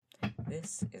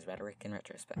This is Rhetoric in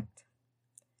Retrospect.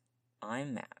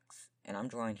 I'm Max, and I'm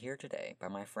joined here today by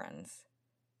my friends,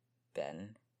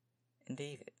 Ben and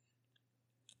David.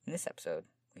 In this episode,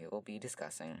 we will be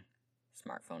discussing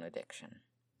smartphone addiction.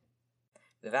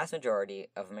 The vast majority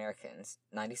of Americans,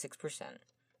 96%,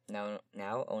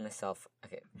 now own a cell phone.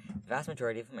 The vast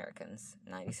majority of Americans,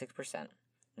 96%,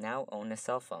 now own a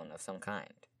cell phone of some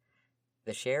kind.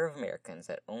 The share of Americans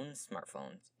that own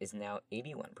smartphones is now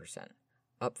 81%,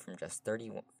 up from just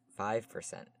 35%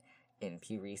 in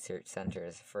Pew Research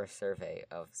Center's first survey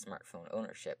of smartphone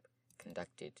ownership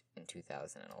conducted in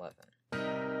 2011.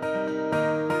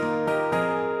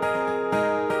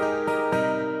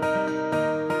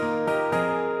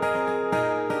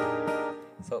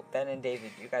 So, Ben and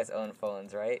David, you guys own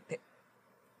phones, right?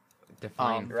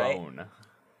 Define right? phone.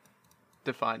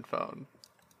 Define phone.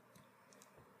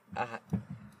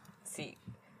 See,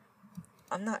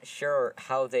 I'm not sure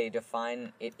how they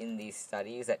define it in these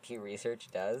studies that Pew Research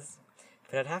does,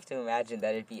 but I'd have to imagine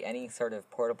that it'd be any sort of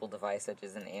portable device such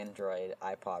as an Android,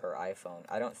 iPod, or iPhone.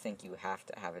 I don't think you have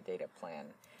to have a data plan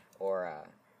or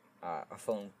a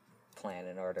phone plan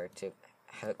in order to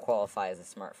have it qualify as a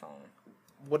smartphone.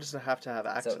 What does it have to have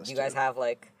access to? So, do you guys have,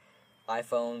 like,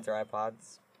 iPhones or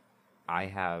iPods? I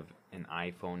have an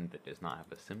iPhone that does not have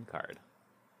a SIM card.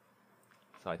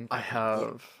 So I think I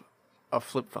have a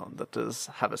flip phone that does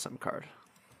have a SIM card.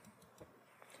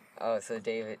 Oh, so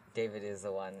David is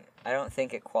the one. I don't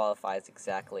think it qualifies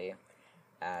exactly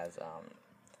as a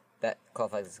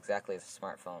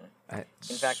smartphone.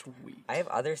 In fact, Sweet. I have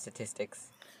other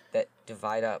statistics that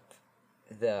divide up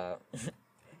the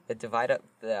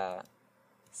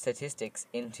statistics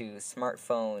into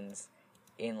smartphones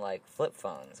in like flip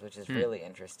phones, which is really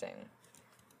interesting.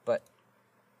 But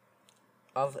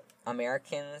of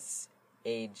Americans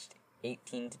aged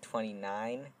 18 to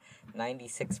 29,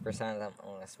 96% of them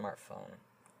own a smartphone,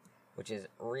 which is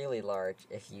really large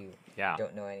if you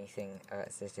don't know anything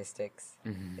about statistics.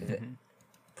 Mm-hmm. Is it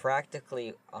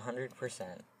practically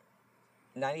 100%?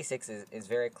 96 is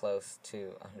very close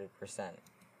to 100%.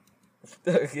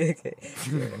 Okay.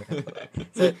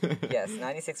 So, yes,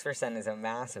 96% is a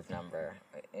massive number.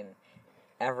 In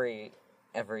every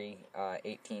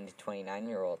 18 to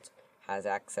 29-year-old has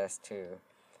access to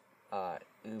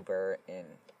Uber and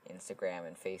Instagram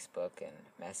and Facebook and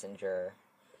Messenger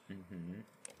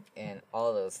and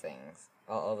all those things,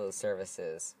 all those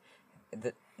services.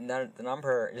 The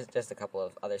number, just a couple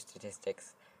of other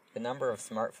statistics, the number of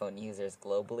smartphone users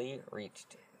globally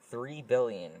reached 3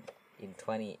 billion in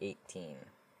 2018,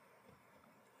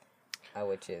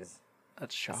 which is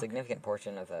That's a shocking. significant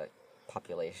portion of the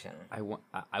population.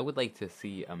 I would like to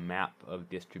see a map of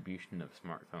distribution of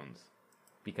smartphones,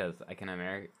 because I can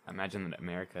imagine that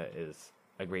America is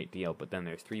a great deal, but then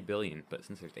there's 3 billion, but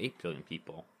since there's 8 billion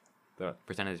people, the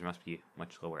percentage must be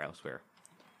much lower elsewhere.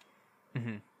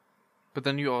 Mm-hmm. But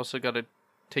then you also got to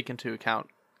take into account,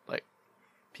 like,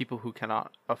 people who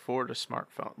cannot afford a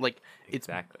smartphone. Like,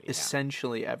 Exactly, it's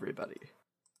essentially everybody.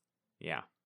 Yeah.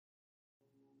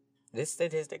 This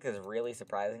statistic is really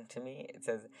surprising to me. It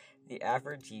says the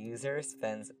average user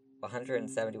spends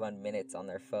 171 minutes on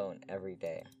their phone every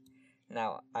day.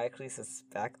 Now, I actually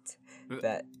suspect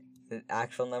that the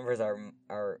actual numbers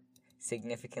are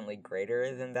significantly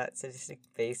greater than that statistic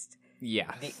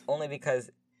only because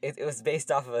it was based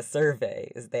off of a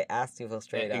survey. They asked people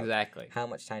straight up, how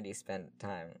much time do you spend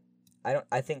time?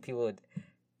 I think people would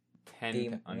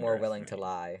be more willing to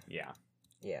lie. Yeah.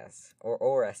 Yes,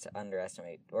 or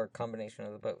underestimate, or a combination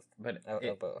of both. But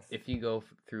of both. If you go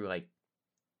through, like,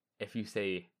 if you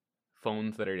say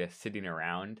phones that are just sitting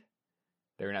around,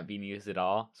 they're not being used at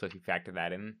all. So if you factor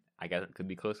that in, I guess it could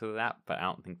be closer to that, but I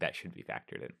don't think that should be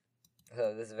factored in.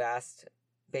 So this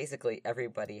basically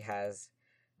everybody has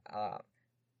a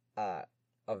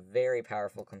very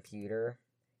powerful computer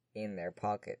in their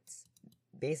pockets,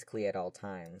 basically at all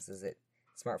times. Is that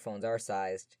smartphones are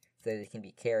sized so that they can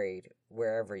be carried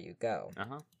wherever you go.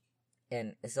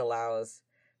 And this allows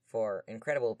for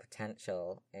incredible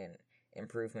potential and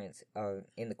improvements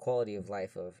in the quality of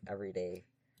life of everyday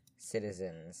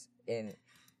citizens. And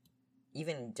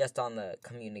even just on the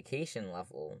communication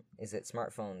level, is that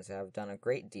smartphones have done a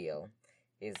great deal.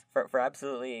 Is for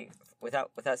absolutely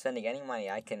without spending any money,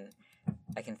 I can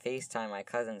FaceTime my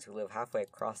cousins who live halfway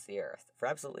across the earth for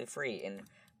absolutely free and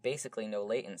basically no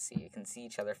latency. You can see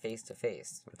each other face to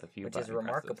face, which is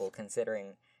remarkable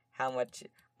considering how much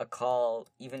a call,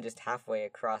 even just halfway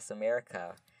across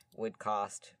America, would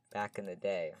cost back in the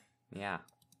day. Yeah.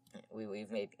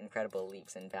 We've made incredible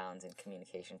leaps and bounds in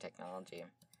communication technology.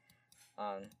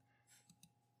 But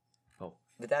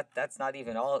that's not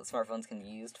even all smartphones can be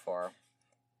used for.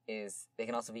 is they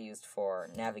can also be used for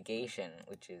navigation,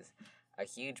 which is a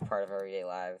huge part of our everyday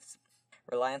lives.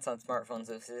 Reliance on smartphones,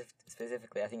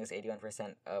 specifically, I think it's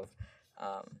 81% of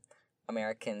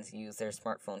Americans use their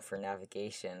smartphone for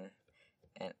navigation,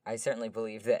 and I certainly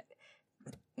believe that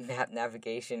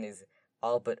navigation is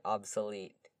all but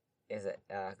obsolete. Is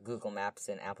that Google Maps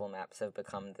and Apple Maps have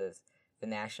become the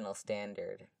national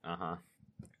standard,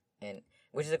 and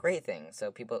which is a great thing. So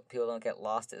people don't get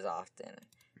lost as often.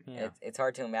 Yeah. It's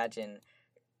hard to imagine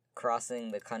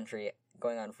crossing the country,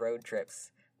 going on road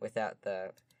trips without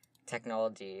the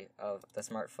technology of the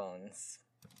smartphones.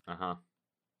 That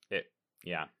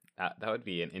would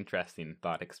be an interesting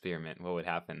thought experiment. What would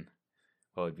happen?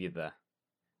 What would be the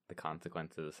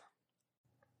consequences?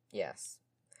 Yes.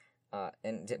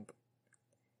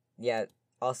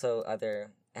 Also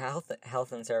other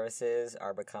health and services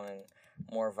are becoming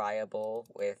more viable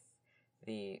with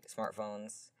the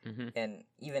smartphones. And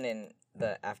even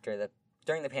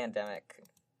during the pandemic,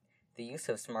 the use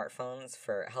of smartphones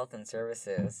for health and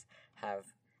services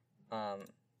have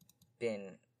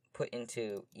been put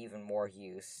into even more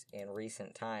use in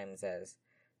recent times, as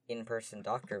in-person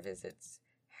doctor visits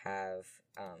have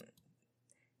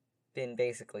been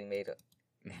basically made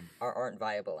aren't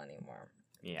viable anymore.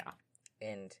 Yeah.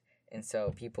 And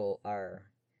so people are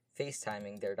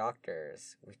FaceTiming their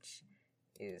doctors, which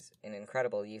is an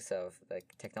incredible use of the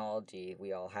technology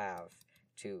we all have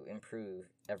to improve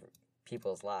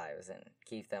people's lives and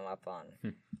keep them up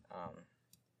on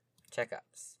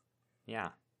checkups. Yeah.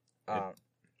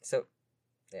 So,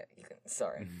 yeah, you can.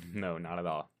 Sorry. No, not at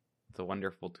all. It's a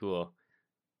wonderful tool,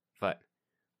 but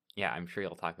yeah, I'm sure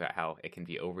you'll talk about how it can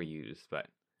be overused, but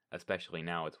especially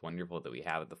now, it's wonderful that we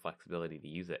have the flexibility to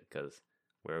use it, because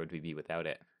where would we be without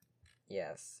it?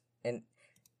 Yes. And,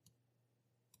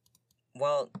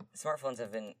 well, smartphones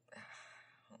have been...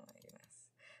 Oh my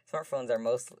goodness. Smartphones are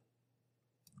mostly...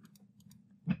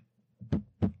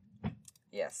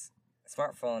 Yes.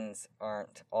 Smartphones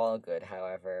aren't all good,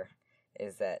 however,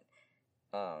 is that,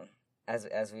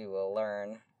 as we will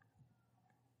learn...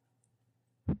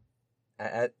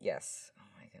 yes. Oh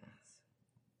my goodness.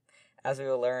 As we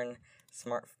will learn,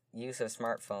 use of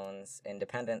smartphones and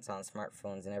dependence on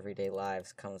smartphones in everyday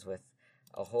lives comes with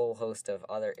a whole host of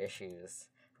other issues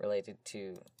related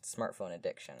to smartphone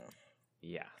addiction.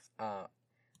 Yeah.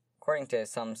 According to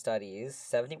some studies,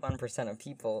 71% of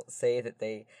people say that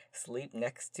they sleep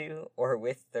next to or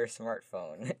with their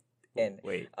smartphone. And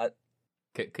wait,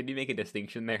 could you make a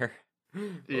distinction there?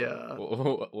 Yeah.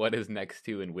 What does next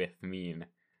to and with mean?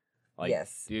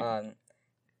 Yes.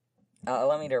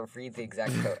 Allow me to read the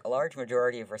exact quote. A large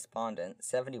majority of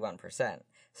respondents, 71%,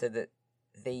 said that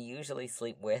they usually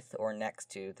sleep with or next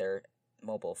to their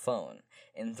mobile phone,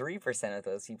 and 3% of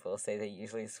those people say they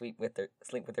usually sleep with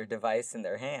their device in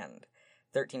their hand.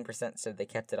 13% said they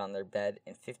kept it on their bed,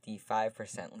 and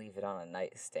 55% leave it on a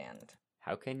nightstand.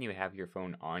 How can you have your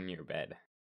phone on your bed?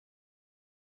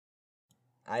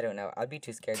 I don't know. I'd be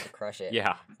too scared to crush it.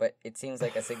 Yeah. But it seems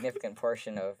like a significant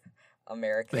portion of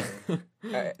American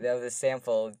of the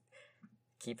sample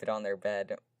keep it on their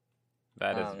bed.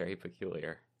 That is very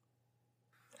peculiar.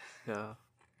 Yeah.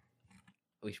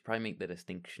 We should probably make the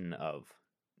distinction of,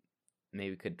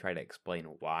 maybe we could try to explain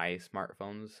why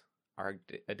smartphones are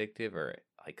addictive, or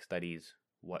like studies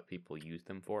what people use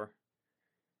them for.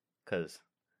 Because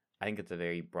I think it's a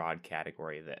very broad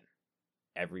category that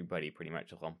everybody pretty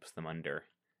much lumps them under.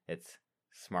 It's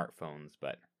smartphones,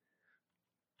 but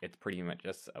it's pretty much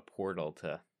just a portal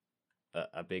to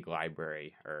a big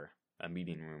library or a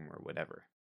meeting room or whatever.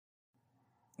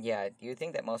 Yeah, you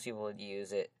think that most people would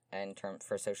use it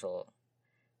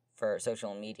for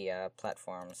social media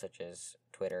platforms such as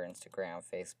Twitter, Instagram,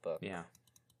 Facebook,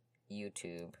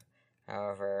 YouTube.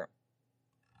 However,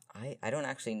 I don't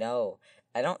actually know.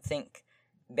 I don't think,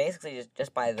 basically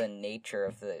just by the nature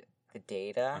of the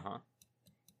data,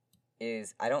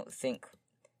 I don't think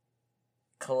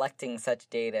collecting such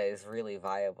data is really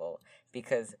viable,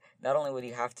 because not only would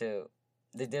you have to,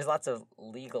 there's lots of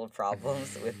legal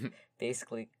problems with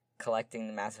basically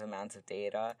collecting massive amounts of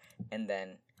data and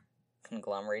then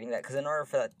conglomerating that, because in order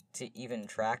for that to even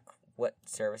track what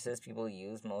services people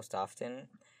use most often,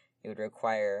 it would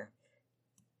require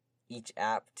each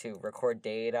app to record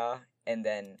data and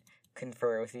then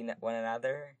confer with one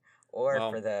another.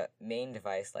 Or for the main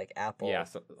device, like Apple. Yeah,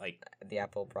 so like the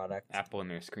Apple product. Apple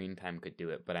and their screen time could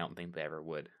do it, but I don't think they ever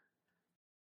would.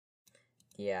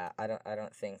 Yeah, I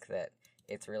don't think that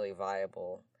it's really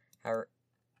viable. However,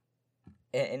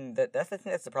 and that's the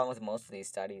thing that's the problem with most of these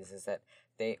studies, is that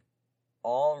they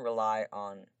all rely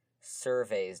on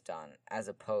surveys done as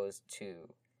opposed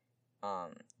to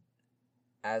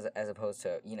as opposed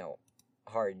to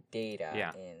hard data.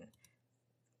 Yeah. In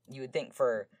you would think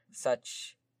for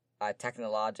such a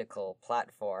technological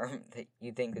platform that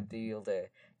you'd think they'd be able to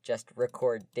just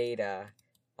record data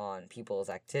on people's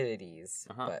activities,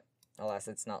 but alas,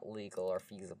 it's not legal or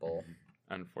feasible.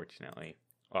 Unfortunately.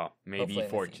 Well, maybe Hopefully in the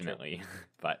fortunately,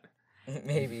 but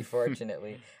maybe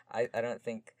fortunately. I don't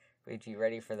think we'd be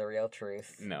ready for the real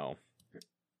truth. no.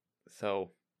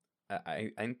 So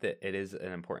I think that it is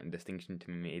an important distinction to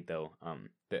be made, though.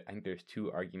 That I think there's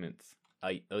two arguments,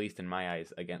 at least in my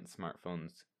eyes, against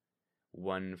smartphones.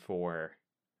 One for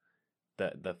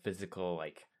the physical,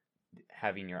 like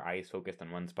having your eyes focused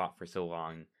on one spot for so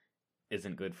long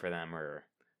isn't good for them, or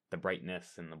the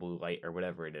brightness and the blue light or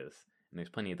whatever it is. And there's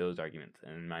plenty of those arguments.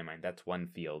 And in my mind, that's one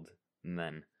field. And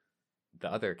then the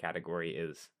other category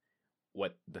is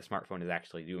what the smartphone is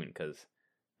actually doing, because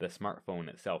the smartphone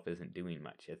itself isn't doing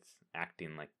much. It's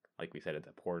acting like we said, it's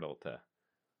a portal to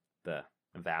the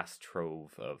vast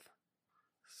trove of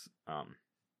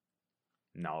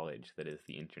knowledge that is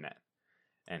the internet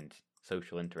and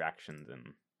social interactions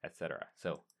and etc.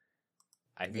 So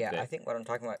I think what I'm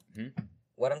talking about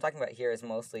what I'm talking about here is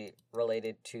mostly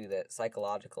related to the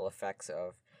psychological effects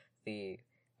of the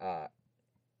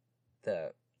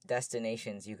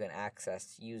destinations you can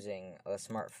access using a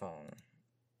smartphone.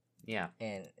 Yeah.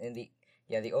 And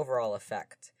the overall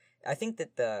effect. I think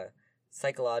that the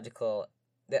psychological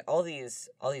that all these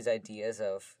ideas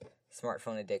of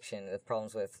smartphone addiction, the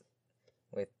problems with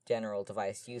general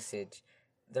device usage,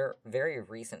 they're very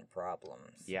recent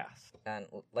problems. Yes. And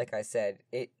like I said,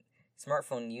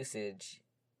 smartphone usage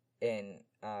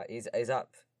is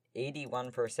up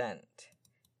 81%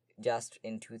 just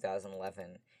in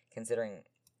 2011, considering.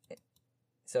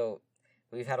 So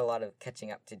we've had a lot of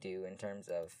catching up to do in terms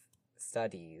of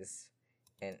studies,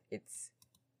 and it's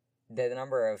the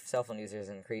number of cell phone users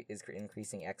is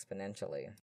increasing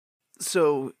exponentially.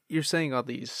 So you're saying all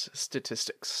these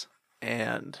statistics,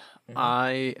 and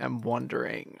I am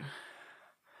wondering,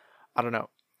 I don't know,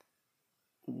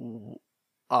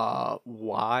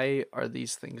 why are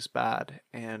these things bad,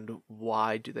 and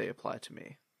why do they apply to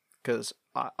me? Because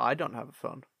I don't have a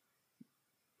phone.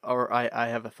 Or I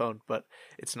have a phone, but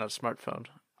it's not a smartphone.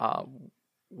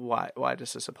 Why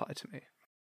does this apply to me?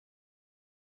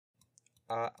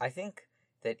 I think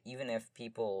that even if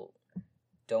people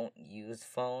don't use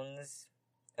phones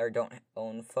or don't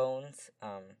own phones,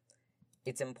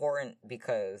 it's important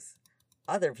because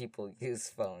other people use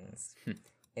phones.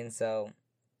 And so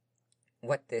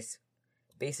what this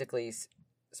basically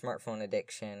smartphone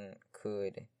addiction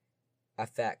could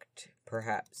affect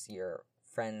perhaps your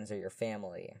friends or your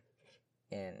family,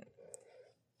 and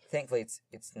thankfully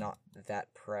it's not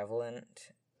that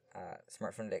prevalent,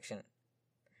 smartphone addiction,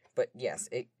 but yes,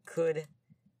 it could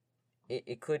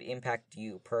impact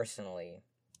you personally,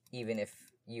 even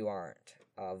if you aren't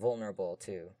vulnerable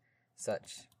to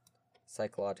such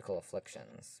psychological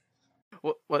afflictions.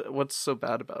 What's so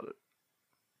bad about it?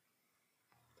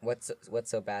 What's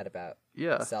so bad about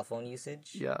cell phone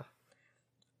usage? Yeah.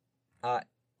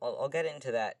 I'll get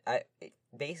into that.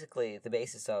 Basically, the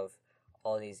basis of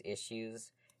all these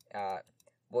issues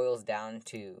boils down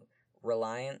to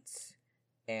reliance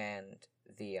and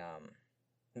the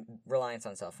reliance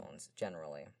on cell phones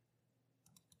generally.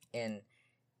 And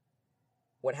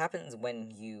what happens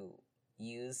when you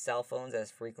use cell phones as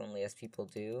frequently as people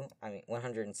do,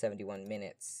 171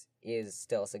 minutes is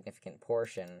still a significant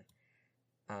portion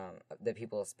that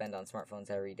people spend on smartphones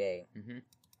every day. Mm-hmm.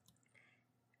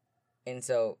 And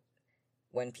so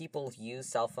when people use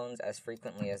cell phones as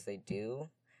frequently as they do,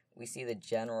 we see the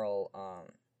general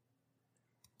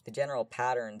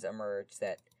patterns emerge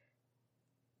that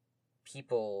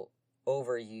people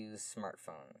overuse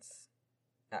smartphones.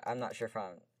 I'm not sure if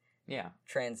I'm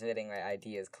transmitting my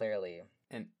ideas clearly.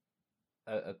 And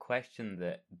a question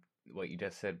that what you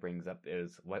just said brings up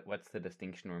is what's the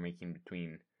distinction we're making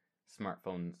between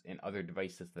smartphones and other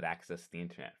devices that access the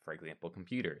internet, for example,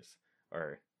 computers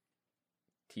or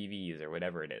TVs or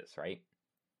whatever it is, right?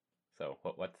 So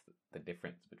what's the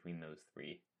difference between those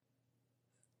three?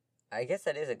 I guess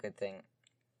that is a good thing.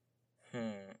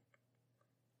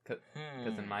 Because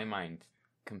in my mind,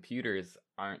 computers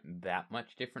aren't that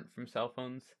much different from cell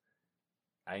phones.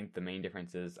 I think the main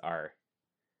differences are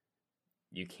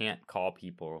you can't call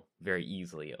people very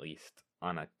easily, at least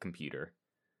on a computer,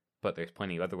 but there's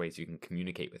plenty of other ways you can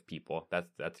communicate with people.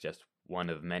 That's just one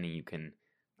of many. You can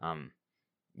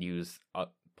use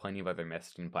plenty of other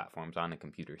messaging platforms on a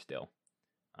computer still.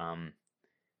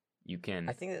 You can.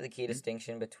 I think that the key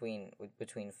distinction between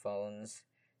phones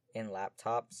and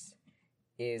laptops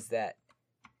is that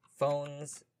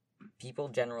phones people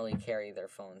generally carry their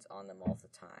phones on them all the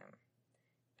time.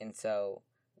 And so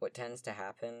what tends to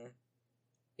happen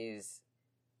is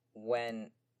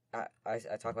when I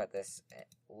talk about this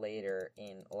later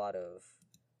in a lot of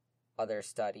other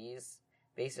studies,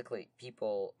 basically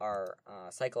people are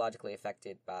psychologically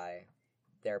affected by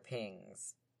their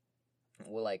pings,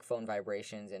 like phone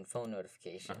vibrations and phone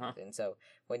notifications. And so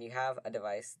when you have a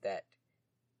device that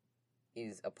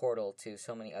is a portal to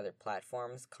so many other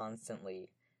platforms constantly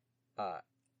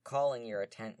calling your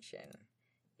attention,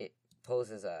 it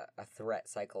poses a threat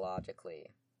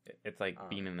psychologically. It's like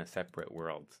being in a separate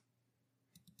world.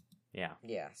 Yeah.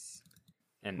 Yes.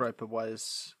 And right, but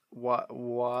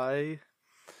why?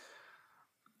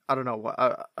 I don't know.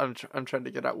 I'm trying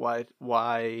to get at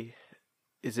why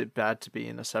is it bad to be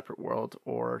in a separate world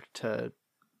or to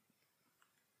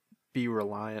be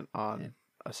reliant on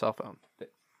a cell phone?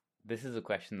 This is a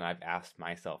question that I've asked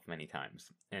myself many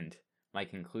times, and my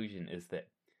conclusion is that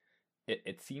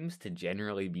it seems to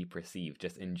generally be perceived,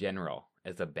 just in general,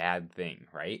 as a bad thing,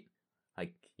 right?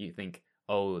 Like, you think,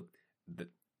 oh, the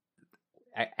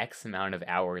X amount of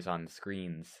hours on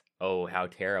screens, oh, how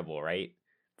terrible, right?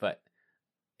 But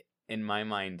in my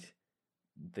mind,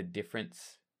 the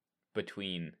difference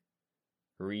between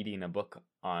reading a book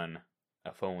on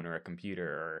a phone or a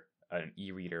computer or an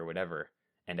e-reader or whatever,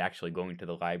 and actually going to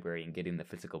the library and getting the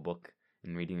physical book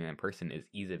and reading it in person is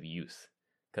ease of use,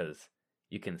 because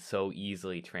you can so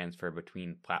easily transfer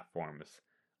between platforms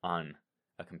on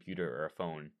a computer or a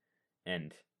phone,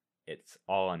 and it's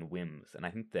all on whims. And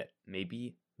I think that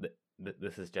maybe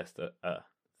this is just a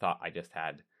thought I just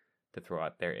had to throw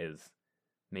out there, is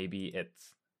maybe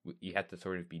it's you have to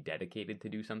sort of be dedicated to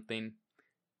do something.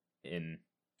 In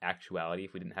actuality,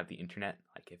 if we didn't have the internet,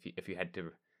 like if you had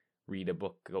to read a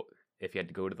book, if you had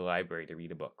to go to the library to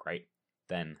read a book, right?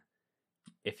 Then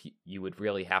if you would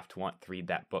really have to want to read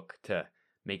that book to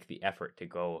make the effort to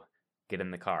go get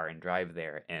in the car and drive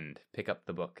there and pick up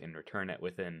the book and return it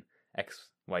within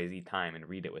XYZ time and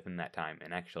read it within that time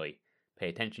and actually pay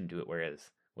attention to it.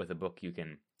 Whereas with a book, you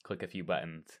can click a few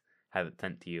buttons, have it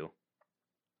sent to you,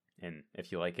 and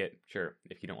if you like it, sure.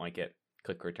 If you don't like it,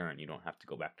 click return. You don't have to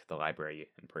go back to the library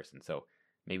in person. So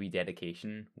maybe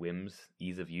dedication, whims,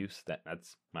 ease of use.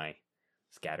 That's my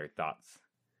scattered thoughts.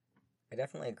 I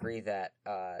definitely agree that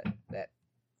that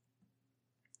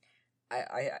I'm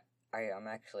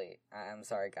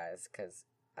sorry guys, because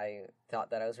I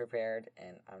thought that I was prepared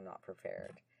and I'm not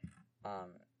prepared.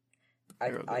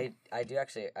 I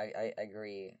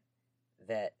agree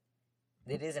that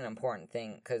it is an important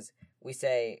thing, because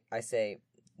I say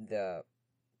the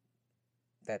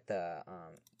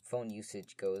phone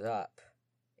usage goes up.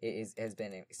 It has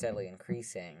been steadily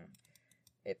increasing.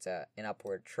 It's an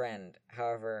upward trend.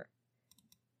 However,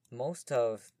 most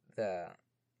of the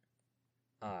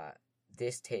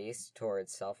distaste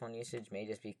towards cell phone usage may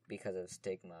just be because of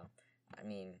stigma. I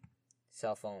mean,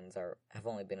 cell phones have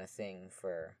only been a thing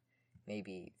for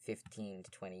maybe 15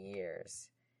 to 20 years,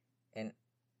 and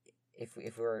if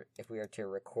we were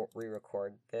to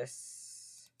re-record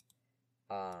this,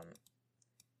 I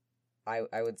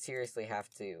would seriously have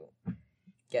to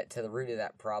get to the root of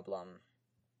that problem.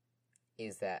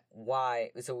 Is that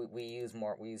why? So we use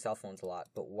cell phones a lot,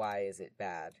 but why is it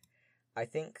bad? I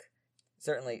think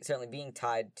certainly being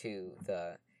tied to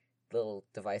the little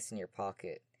device in your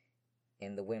pocket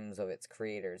and the whims of its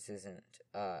creators isn't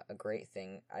a great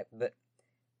thing. But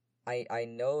I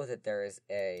know that there is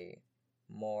a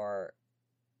more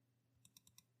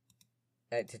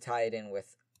to tie it in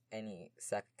with any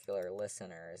secular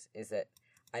listeners, is that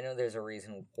I know there's a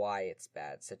reason why it's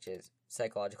bad, such as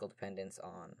psychological dependence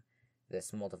on the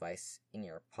small device in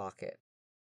your pocket.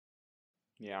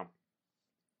 Yeah.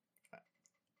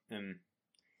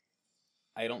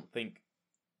 I don't think,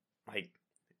 like,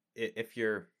 if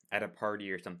you're at a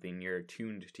party or something, you're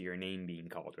tuned to your name being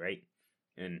called, right?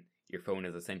 And your phone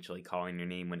is essentially calling your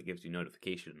name when it gives you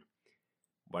notification.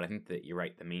 But I think that you're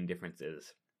right. The main difference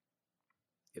is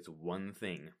it's one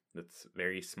thing that's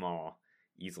very small,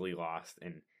 easily lost,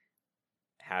 and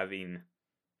having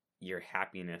your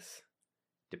happiness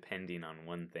depending on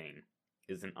one thing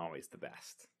isn't always the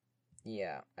best.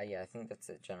 Yeah, I think that's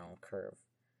a general curve.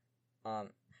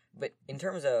 But in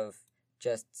terms of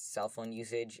just cell phone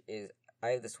usage, I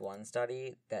have this one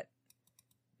study that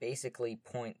basically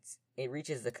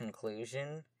reaches the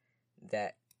conclusion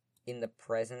that in the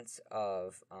presence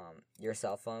of your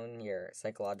cell phone, your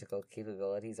psychological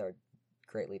capabilities are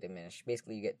greatly diminished.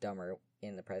 Basically, you get dumber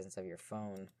in the presence of your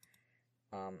phone.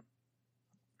 I'm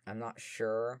not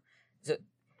sure. So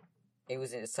it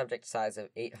was a subject size of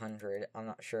 800. I'm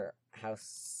not sure how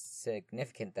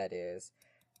significant that is,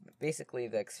 basically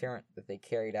the experiment that they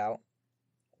carried out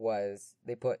was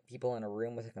they put people in a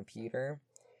room with a computer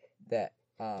that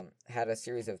had a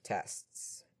series of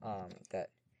tests that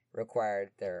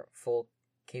required their full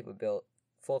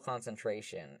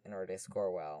concentration in order to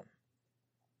score well.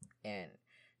 And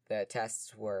the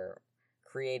tests were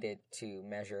created to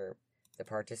measure the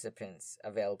participants'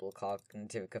 available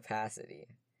cognitive capacity.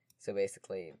 So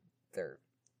basically, their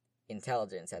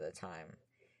intelligence at the time.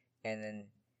 And then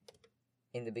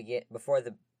before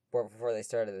they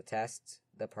started the test,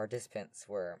 the participants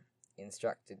were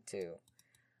instructed to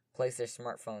place their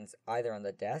smartphones either on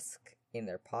the desk, in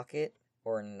their pocket,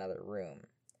 or in another room.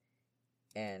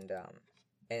 And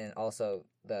also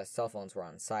the cell phones were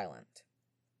on silent.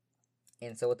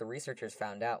 And so what the researchers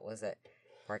found out was that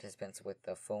participants with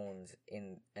the phones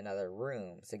in another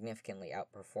room significantly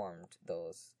outperformed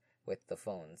those with the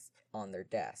phones on their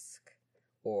desk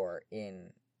or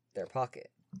in their pocket.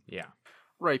 Yeah.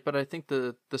 Right, but I think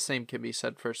the same can be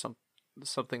said for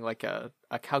something like a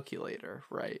calculator,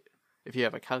 right? If you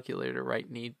have a calculator right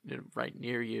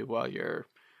near you while you're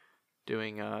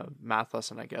doing a math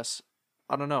lesson, I guess.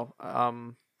 I don't know.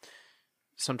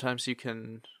 Sometimes you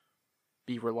can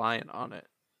be reliant on it.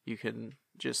 You can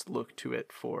just look to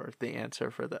it for the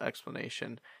answer, for the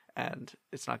explanation, and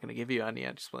it's not going to give you any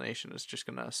explanation. It's just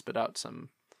going to spit out some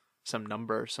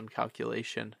number, some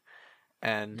calculation,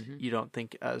 and you don't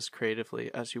think as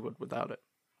creatively as you would without it.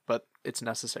 But it's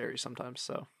necessary sometimes,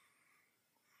 so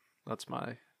that's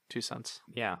my 2 cents.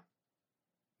 Yeah.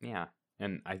 Yeah.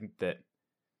 And I think that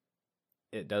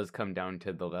it does come down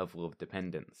to the level of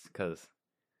dependence, because,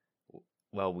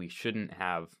 well, we shouldn't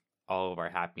have all of our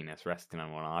happiness resting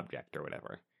on one object or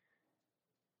whatever.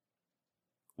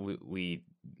 We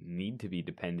need to be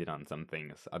dependent on some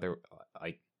things.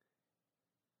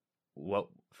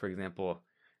 For example,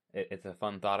 it's a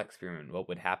fun thought experiment. What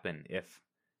would happen if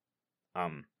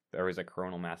there was a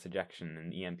coronal mass ejection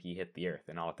and EMP hit the Earth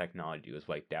and all technology was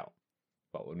wiped out?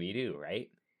 What would we do, right?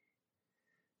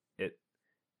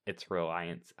 It's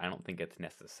reliance. I don't think it's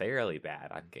necessarily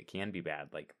bad. I think it can be bad,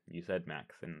 like you said,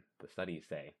 Max, and the studies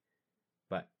say.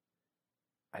 But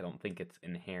I don't think it's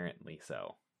inherently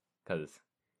so. Because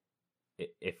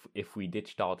if we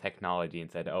ditched all technology and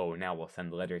said, oh, now we'll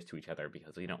send letters to each other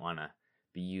because we don't want to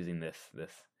be using this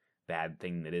bad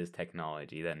thing that is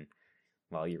technology, then,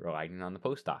 well, you're relying on the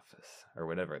post office or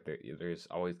whatever. There's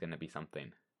always going to be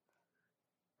something.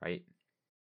 Right?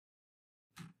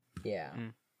 Yeah.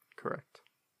 Correct.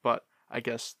 But I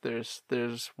guess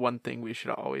there's one thing we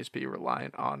should always be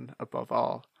reliant on above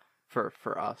all for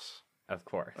us. Of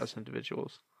course. As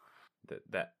individuals.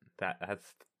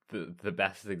 That's the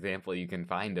best example you can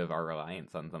find of our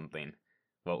reliance on something.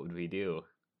 What would we do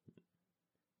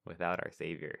without our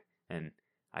savior? And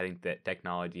I think that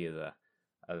technology is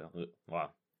I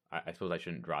suppose I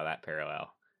shouldn't draw that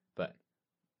parallel, but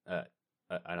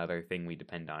another thing we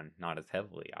depend on, not as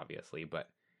heavily, obviously, but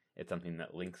it's something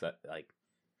that links up, like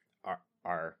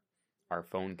our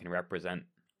phone can represent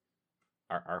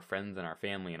our friends and our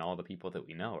family and all the people that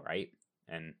we know, right?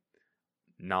 And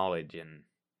knowledge and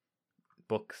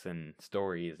books and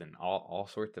stories and all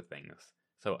sorts of things.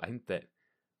 So I think that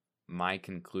my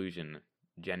conclusion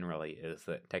generally is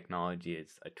that technology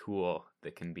is a tool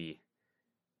that can be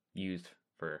used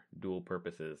for dual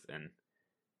purposes, and,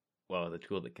 well, the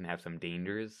tool that can have some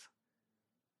dangers.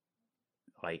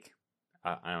 Like,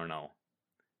 I don't know,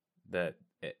 that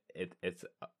it's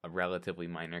a relatively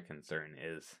minor concern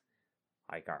is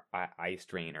like our eye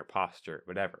strain or posture,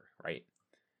 whatever, right?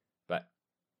 But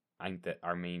I think that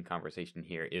our main conversation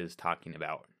here is talking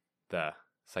about the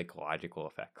psychological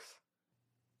effects.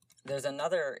 There's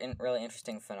another really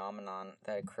interesting phenomenon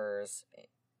that occurs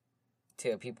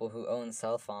to people who own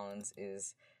cell phones.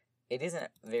 It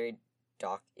isn't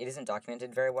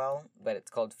documented very well, but it's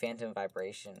called phantom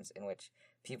vibrations, in which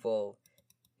people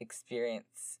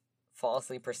experience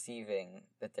falsely perceiving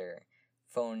that their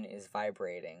phone is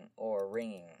vibrating or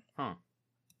ringing. Huh.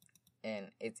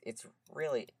 And it's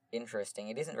really interesting.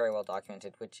 It isn't very well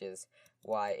documented, which is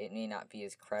why it may not be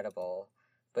as credible,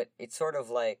 but it's sort of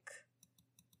like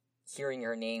hearing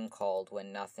your name called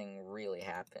when nothing really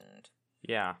happened.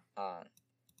 Yeah.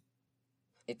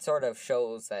 It sort of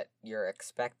shows that you're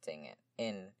expecting it.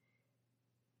 And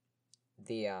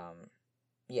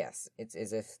yes, it's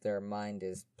as if their mind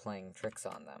is playing tricks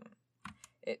on them.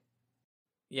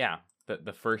 Yeah,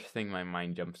 the first thing my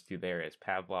mind jumps to there is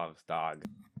Pavlov's dog.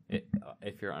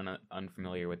 If you're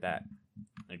unfamiliar with that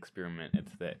experiment,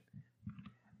 it's that,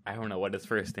 I don't know what his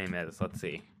first name is. Let's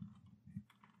see.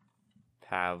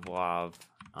 Pavlov.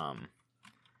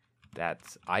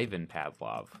 That's Ivan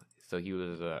Pavlov. So he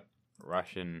was a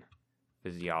Russian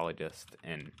physiologist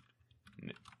and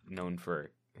known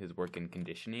for his work in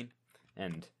conditioning,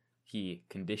 and he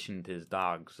conditioned his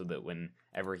dog so that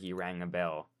whenever he rang a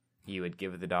bell, he would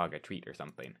give the dog a treat or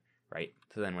something, right?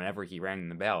 So then whenever he rang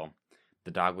the bell,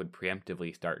 the dog would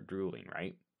preemptively start drooling,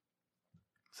 right?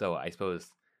 So I suppose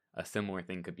a similar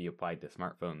thing could be applied to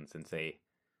smartphones and say,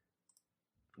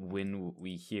 when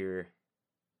we hear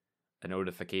a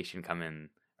notification come in,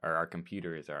 or our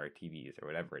computers or our TVs or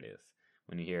whatever it is,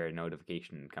 when you hear a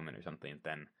notification come in or something,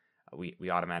 then we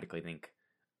automatically think,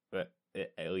 but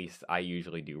at least I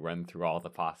usually do, run through all the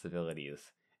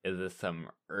possibilities. Is this some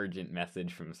urgent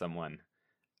message from someone?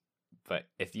 But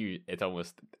it's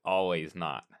almost always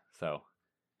not. So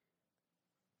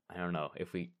I don't know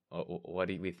if what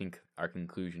do we think our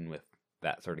conclusion with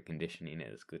that sort of conditioning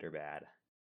is, good or bad?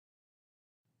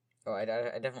 Oh, I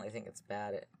definitely think it's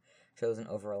bad. It shows an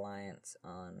over-reliance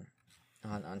on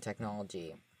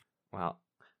technology. Well,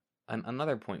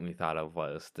 another point we thought of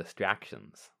was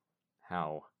distractions.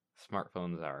 How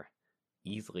smartphones are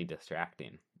easily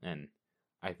distracting. And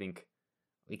I think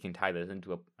we can tie this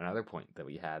into another point that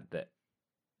we had, that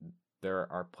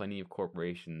there are plenty of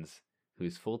corporations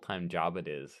whose full-time job it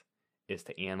is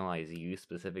to analyze you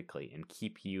specifically and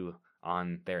keep you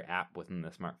on their app within the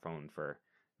smartphone for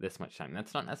this much time.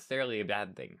 That's not necessarily a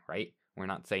bad thing, right? We're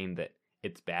not saying that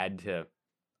it's bad to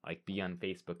like be on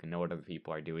Facebook and know what other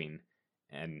people are doing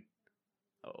and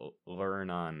learn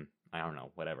on, I don't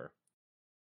know, whatever.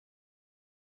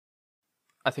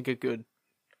 I think a good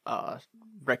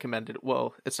recommended,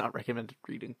 well, it's not recommended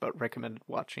reading, but recommended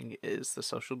watching is The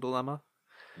Social Dilemma.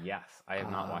 Yes, I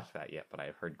have not watched that yet, but I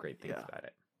have heard great things about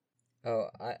it. Oh,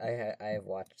 I have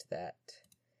watched that.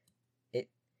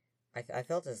 I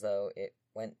felt as though it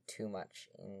went too much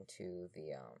into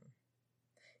the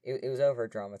It was over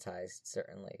dramatized,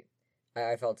 certainly.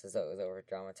 I felt as though it was over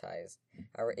dramatized.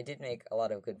 However, it did make a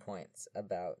lot of good points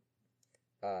about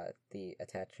the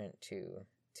attachment to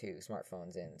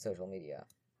smartphones and social media.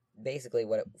 Basically,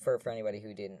 for anybody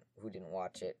who didn't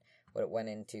watch it, what it went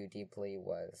into deeply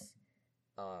was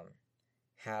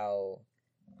how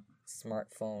social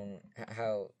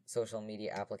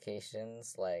media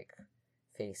applications like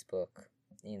Facebook,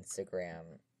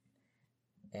 Instagram,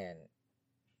 and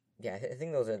yeah, I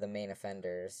think those are the main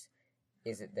offenders.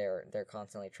 Is that they're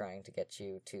constantly trying to get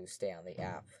you to stay on the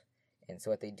app, and so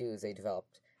what they do is they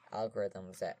developed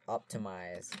algorithms that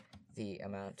optimize the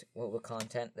amount what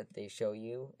content that they show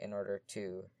you in order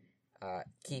to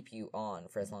keep you on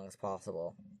for as long as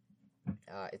possible.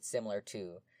 It's similar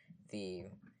to the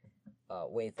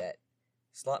way that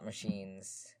slot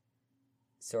machines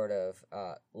sort of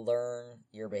learn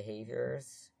your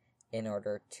behaviors in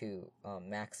order to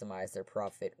maximize their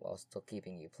profit while still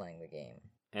keeping you playing the game.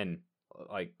 And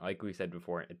like we said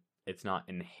before, it's not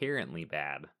inherently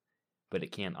bad, but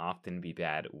it can often be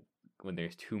bad when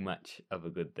there's too much of a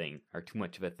good thing, or too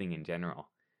much of a thing in general,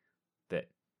 that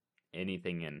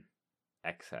anything in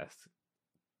excess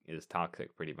is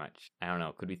toxic pretty much. I don't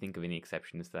know, could we think of any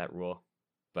exceptions to that rule?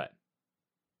 But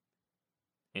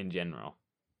in general,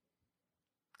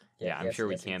 I'm sure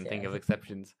we can think of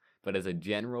exceptions, but as a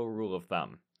general rule of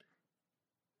thumb,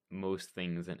 most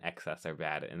things in excess are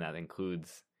bad, and that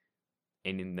includes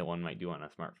anything that one might do on a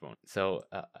smartphone. So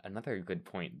another good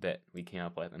point that we came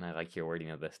up with, and I like your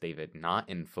wording of this, David, not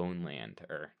in phone land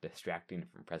or distracting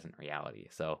from present reality.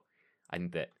 So I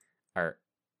think that our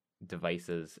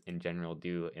devices in general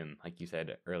do, and like you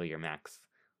said earlier, Max,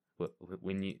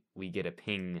 when we get a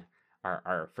ping,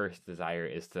 our first desire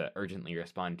is to urgently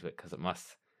respond to it because it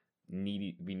must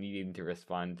be needing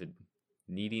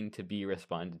to be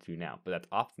responded to now. But that's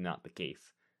often not the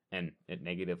case, and it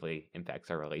negatively impacts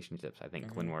our relationships, I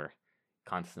think, when we're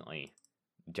constantly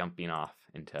jumping off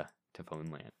into phone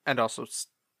land. And also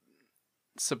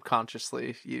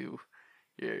subconsciously you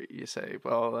say,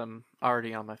 well, I'm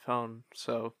already on my phone,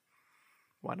 so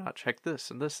why not check this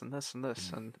and this and this and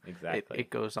this? And exactly, it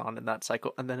goes on in that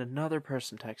cycle, and then another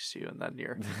person texts you, and then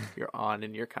you're on,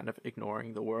 and you're kind of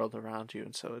ignoring the world around you,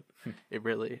 and so it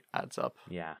really adds up.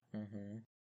 Yeah.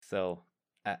 So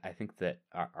I think that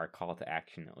our call to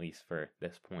action, at least for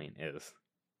this point, is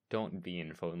don't be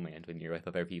in phone land when you're with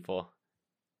other people.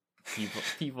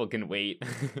 People can wait.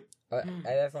 I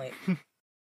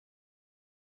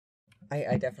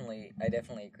definitely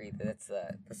agree that it's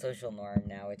the social norm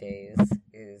nowadays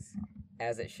is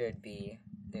as it should be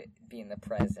in the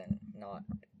present, not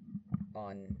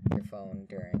on your phone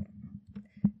during.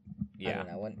 I don't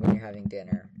know, when you're having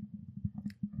dinner,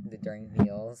 during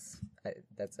meals. When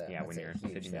you're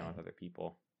sitting thing. down with other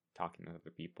people, talking with other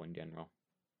people in general.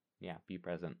 Yeah, be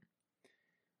present.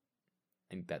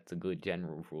 I think that's a good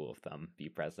general rule of thumb. Be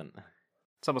present.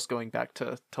 It's almost going back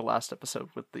to last episode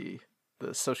with the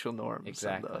social norms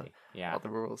Exactly. and Yeah. all the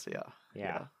rules.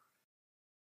 Yeah.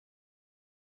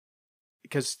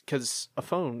 Because a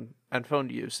phone and phone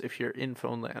use, if you're in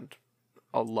phone land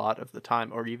a lot of the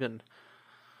time, or even,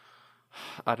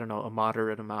 I don't know, a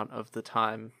moderate amount of the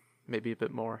time, maybe a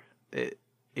bit more, it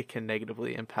can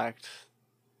negatively impact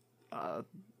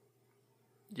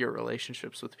your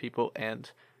relationships with people,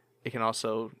 and it can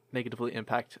also negatively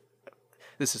impact,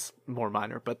 this is more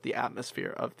minor, but the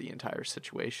atmosphere of the entire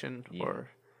situation or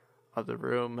of the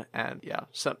room. And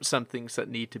some things that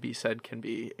need to be said can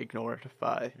be ignored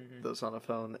by those on a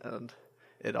phone, and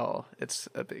it's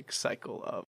a big cycle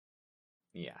of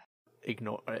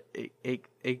ignoration,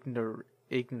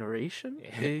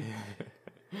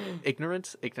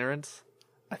 ignorance.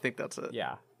 I think that's it.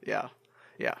 Yeah.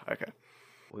 Okay.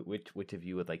 Which of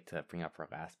you would like to bring up our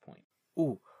last point?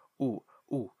 Ooh.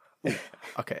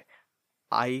 Okay.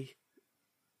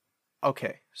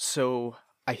 So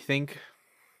I think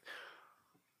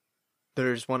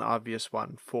there's one obvious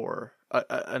one for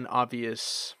an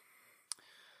obvious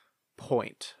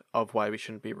point of why we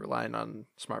shouldn't be relying on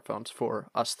smartphones for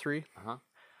us three,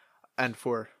 and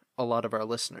for a lot of our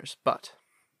listeners. But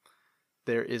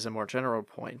there is a more general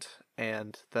point,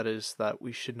 and that is that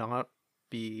we should not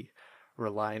be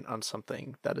relying on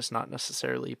something that is not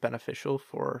necessarily beneficial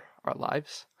for our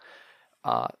lives,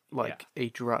 like a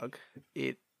drug.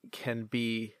 It can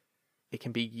be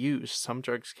used. Some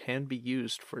drugs can be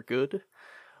used for good,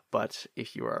 but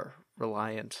if you are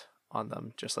reliant on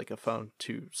them, just like a phone,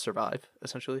 to survive,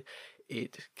 essentially,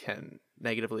 it can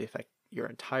negatively affect your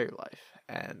entire life,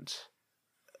 and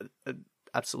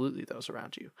absolutely those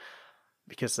around you,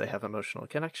 because they have emotional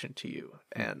connection to you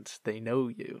and they know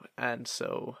you. And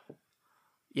so,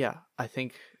 I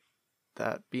think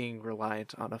that being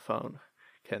reliant on a phone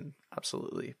can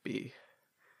absolutely be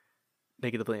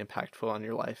negatively impactful on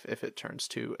your life if it turns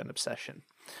to an obsession.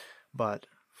 But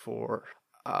for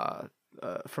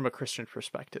from a Christian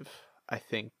perspective, I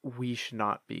think we should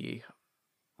not be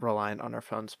reliant on our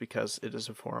phones, because it is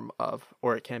a form of,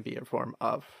 or it can be a form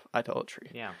of,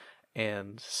 idolatry. Yeah.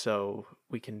 And so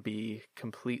we can be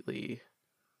completely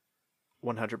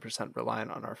 100%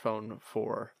 reliant on our phone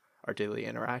for our daily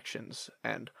interactions,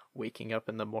 and waking up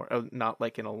in the morning, not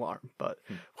like an alarm, but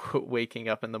waking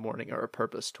up in the morning, or a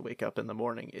purpose to wake up in the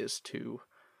morning is to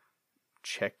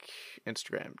check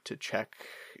Instagram, to check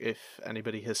if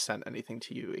anybody has sent anything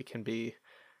to you. It can be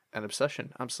an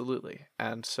obsession, absolutely.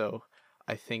 And so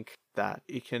I think that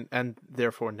it can, and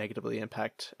therefore negatively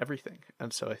impact everything.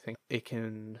 And so I think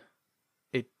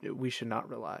we should not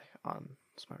rely on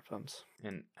smartphones.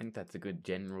 And I think that's a good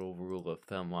general rule of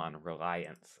thumb on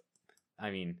reliance.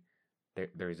 I mean,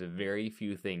 there's very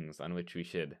few things on which we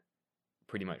should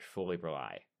pretty much fully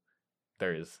rely.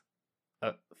 There's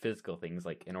physical things,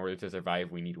 like in order to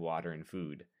survive we need water and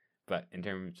food. But in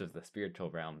terms of the spiritual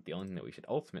realm, the only thing that we should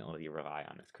ultimately rely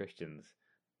on as Christians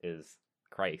is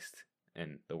Christ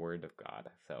and the Word of God.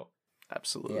 So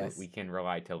absolutely, Yes. we can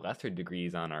rely to lesser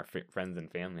degrees on our friends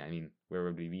and family. I mean, where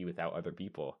would we be without other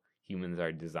people? Humans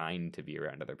are designed to be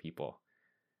around other people,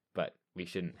 but we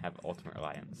shouldn't have ultimate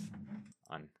reliance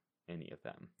on any of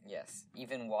them. Yes,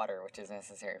 even water, which is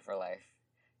necessary for life,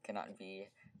 cannot be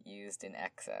used in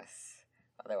excess.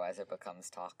 Otherwise, it becomes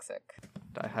toxic.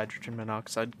 Dihydrogen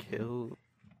monoxide kill.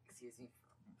 Excuse me.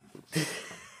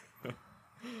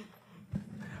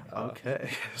 Okay,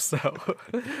 so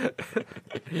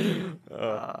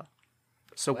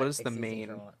so what is the Excuse me main?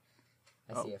 for a moment.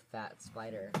 I see a fat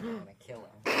spider. I'm gonna kill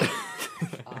him.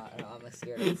 No, I'm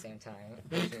scared at the same time.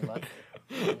 Wish me luck.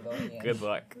 I'm going in. Good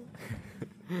luck.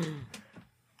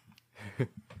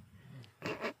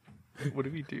 What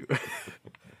do we do?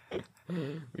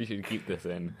 We should keep this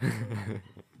in.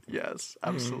 Yes,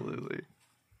 absolutely.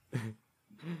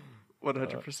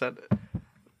 100%.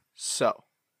 So,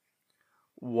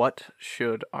 what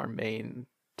should our main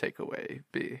takeaway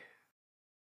be?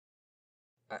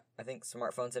 I think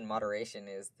smartphones in moderation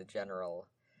is the general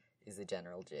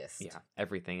gist. Yeah,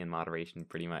 everything in moderation,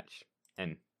 pretty much,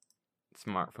 and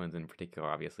smartphones in particular,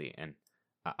 obviously. And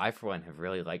I, for one, have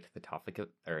really liked the topic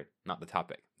or not the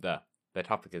topic. The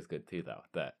topic is good too, though.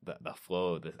 The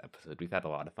flow of this episode, we've had a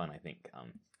lot of fun. I think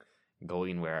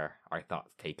going where our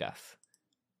thoughts take us,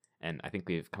 and I think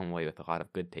we've come away with a lot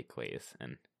of good takeaways.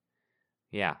 And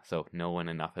yeah, so know when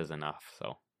enough is enough.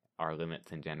 So our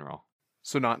limits in general.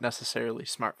 So not necessarily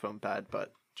smartphone bad,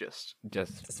 but just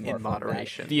Just Smartphone in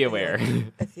moderation. be aware.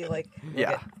 I feel like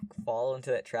we'll fall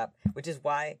into that trap, which is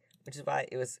why which is why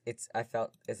I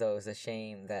felt as though it was a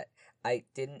shame that I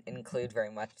didn't include very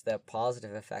much the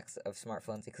positive effects of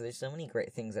smartphones, because there's so many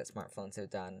great things that smartphones have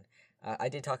done. I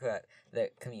did talk about the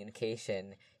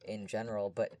communication in general,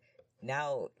 but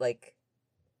now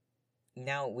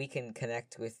we can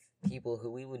connect with people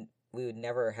who we would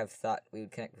never have thought we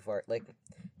would connect before. Like,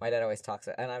 my dad always talks,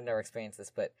 and I've never experienced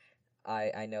this, but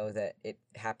I know that it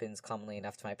happens commonly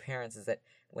enough to my parents, is that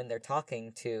when they're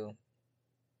talking to,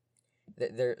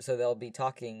 they'll be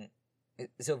talking,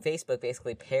 so Facebook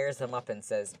basically pairs them up and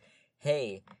says,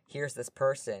 hey, here's this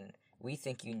person, we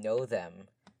think you know them,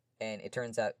 and it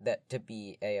turns out that to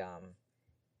be a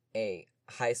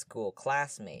high school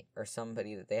classmate or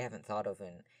somebody that they haven't thought of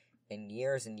in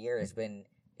years and years,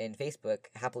 and Facebook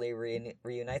happily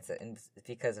reunites it, and it's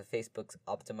because of Facebook's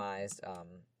optimized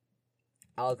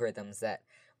algorithms that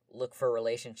look for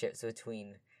relationships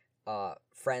between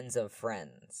friends of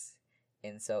friends.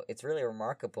 And so it's really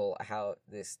remarkable how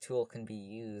this tool can be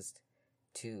used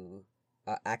to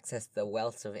access the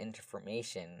wealth of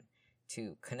information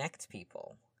to connect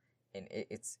people, and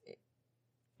it's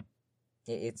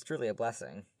truly a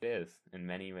blessing. It is, in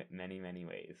many, many, many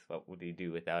ways. What would we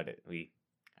do without it? We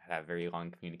have very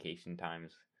long communication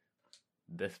times.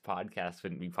 This podcast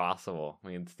wouldn't be possible.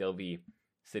 We'd still be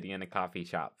sitting in a coffee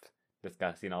shop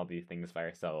discussing all these things by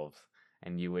ourselves,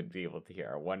 and you would be able to hear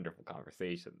our wonderful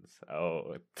conversations.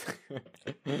 Oh.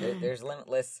 There's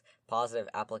limitless positive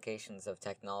applications of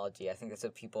technology. I think that's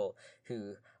what people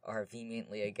who are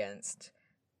vehemently against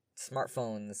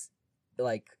smartphones,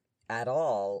 like, at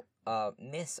all,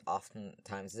 miss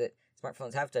oftentimes. That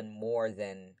smartphones have done more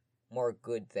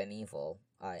good than evil.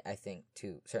 I think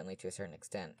certainly to a certain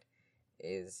extent,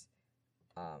 is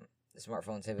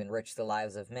smartphones have enriched the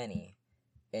lives of many.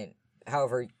 And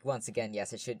however, once again,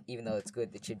 yes, it should, even though it's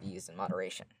good, it should be used in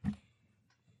moderation.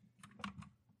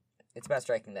 It's about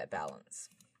striking that balance.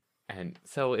 And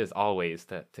so, as always,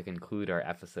 to conclude our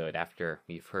episode after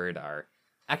we've heard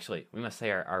actually, we must say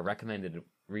our recommended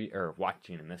or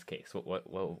watching in this case. What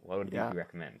would you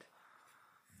recommend?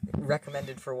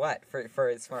 Recommended for what? For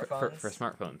smartphones? For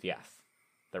smartphones, yes.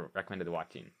 The recommended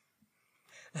watching.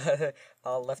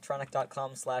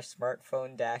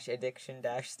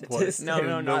 Leftronic.com/smartphone-addiction-statistics.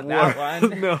 No, not that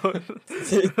one. No.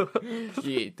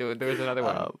 There was another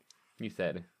one. You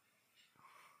said.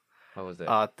 What was it?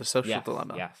 The Social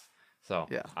Dilemma. Yes. So.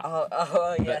 Yeah.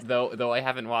 Yes. Though I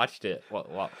haven't watched it,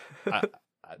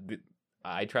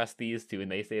 I trust these two, and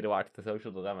they say to watch The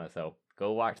Social Dilemma. So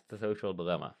go watch The Social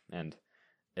Dilemma, and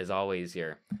as always,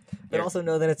 but also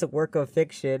know that it's a work of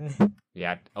fiction.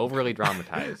 Yeah, overly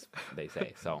dramatized, they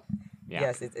say. So, yeah.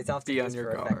 Yes, it's often Be on used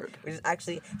your for effect, guard. which is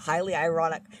actually highly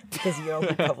ironic, because you know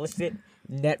who published it?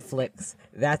 Netflix.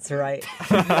 That's right.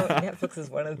 Netflix is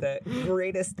one of the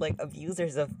greatest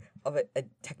abusers of a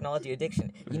technology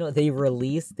addiction.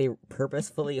 They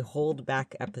purposefully hold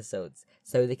back episodes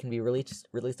so they can be released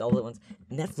all at once.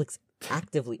 Netflix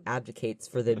actively advocates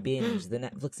for the binge, the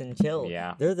Netflix and chill.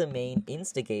 Yeah. They're the main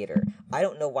instigator. I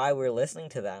don't know why we're listening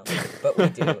to them, but we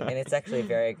do, and it's actually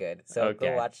very good. So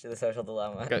Go watch The Social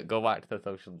Dilemma. Go watch The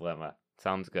Social Dilemma.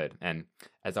 Sounds good. And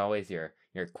as always, your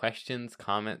questions,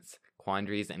 comments,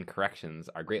 quandaries, and corrections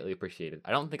are greatly appreciated.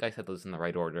 I don't think I said those in the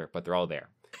right order, but they're all there.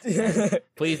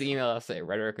 Please email us at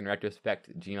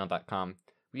rhetoricandretrospect@gmail.com.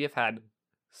 We have had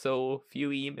so few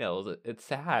emails. It's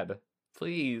sad.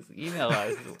 Please email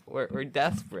us. We're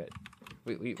desperate.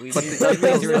 We need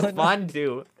something to respond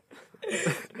to. The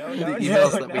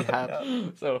emails that we had.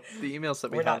 So the emails that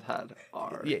we had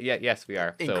are yes, we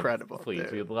are incredible. So,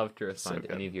 please, we'd love to respond So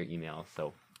to any of your emails.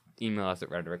 So email us at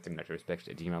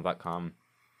rhetoricandretrospect@gmail.com.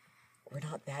 We're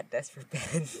not that desperate,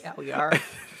 Ben. Yeah, we are.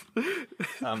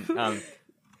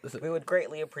 We would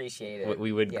greatly appreciate it.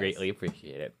 We would greatly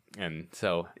appreciate it. And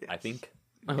so I think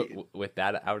with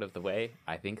that out of the way,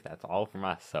 I think that's all from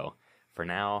us. So for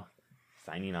now,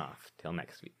 signing off. Till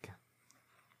next week.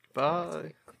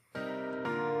 Bye.